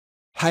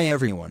Hi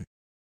everyone.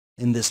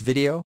 In this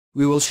video,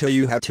 we will show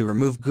you how to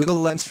remove Google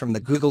Lens from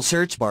the Google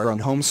search bar on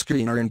home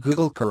screen or in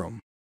Google Chrome.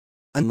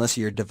 Unless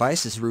your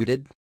device is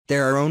rooted,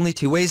 there are only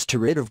two ways to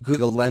rid of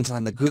Google Lens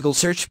on the Google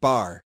search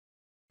bar.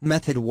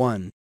 Method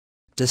 1.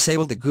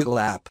 Disable the Google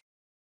app.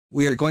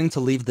 We are going to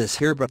leave this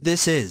here, but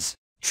this is,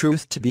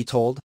 truth to be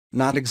told,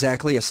 not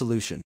exactly a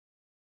solution.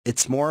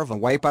 It's more of a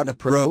wipeout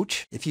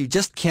approach if you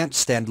just can't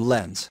stand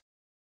Lens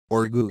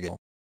or Google.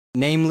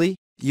 Namely,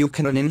 you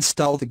can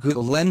uninstall the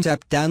Google Lens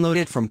app, download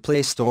it from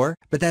Play Store,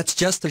 but that's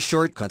just a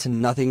shortcut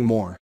and nothing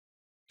more.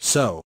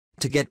 So,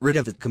 to get rid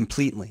of it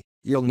completely,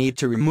 you'll need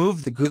to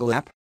remove the Google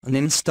app,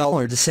 uninstall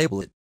or disable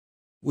it.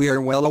 We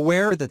are well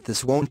aware that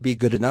this won't be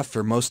good enough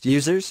for most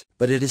users,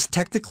 but it is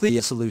technically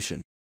a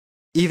solution.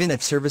 Even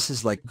if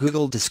services like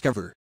Google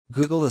Discover,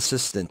 Google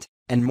Assistant,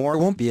 and more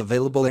won't be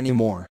available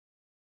anymore.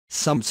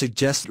 Some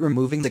suggest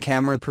removing the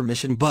camera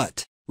permission,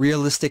 but,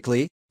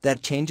 realistically,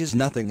 that changes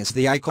nothing as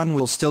the icon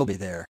will still be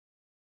there.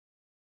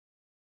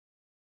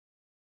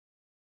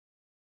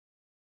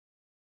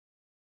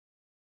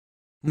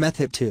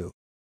 Method 2.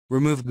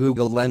 Remove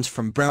Google Lens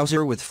from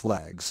browser with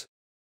flags.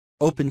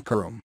 Open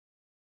Chrome.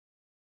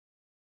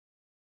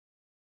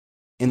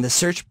 In the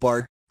search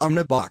bar, on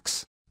the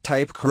box,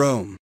 type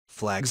Chrome,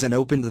 flags and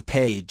open the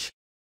page.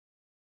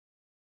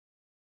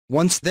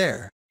 Once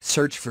there,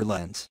 search for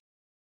Lens.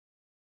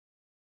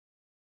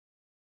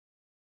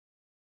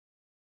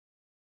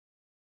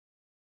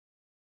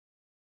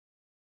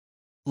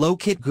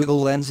 Locate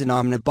Google Lens in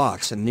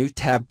Omnibox and new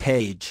tab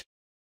page.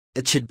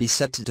 It should be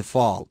set to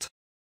default.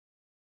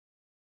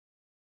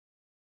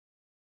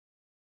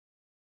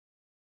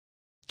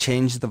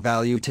 Change the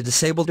value to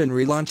disabled and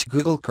relaunch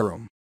Google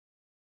Chrome.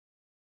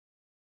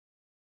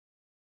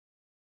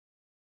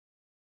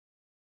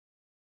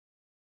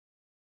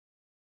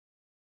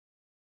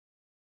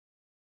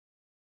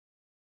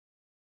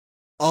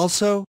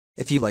 Also,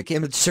 if you like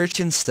image search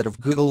instead of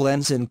Google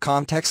Lens in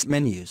context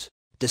menus,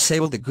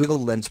 disable the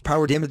Google Lens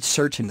powered image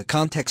search in the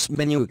context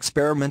menu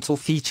experimental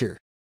feature.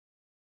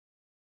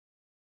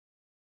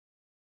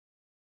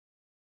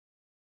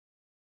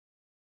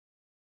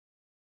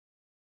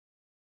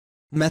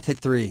 Method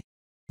 3.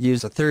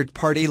 Use a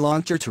third-party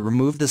launcher to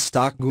remove the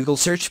stock Google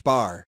search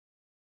bar.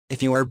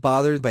 If you are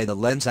bothered by the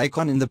Lens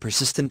icon in the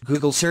persistent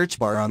Google search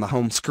bar on the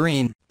home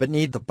screen, but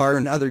need the bar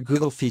and other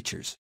Google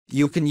features,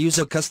 you can use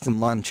a custom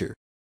launcher.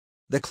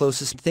 The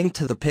closest thing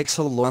to the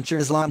Pixel launcher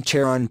is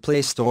Launcher on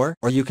Play Store,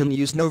 or you can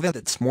use Nova,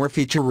 that's more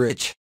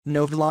feature-rich,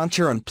 Nova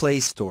Launcher on Play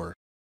Store.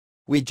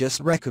 We just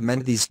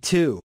recommend these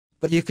two,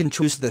 but you can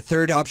choose the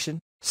third option,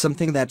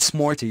 something that's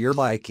more to your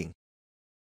liking.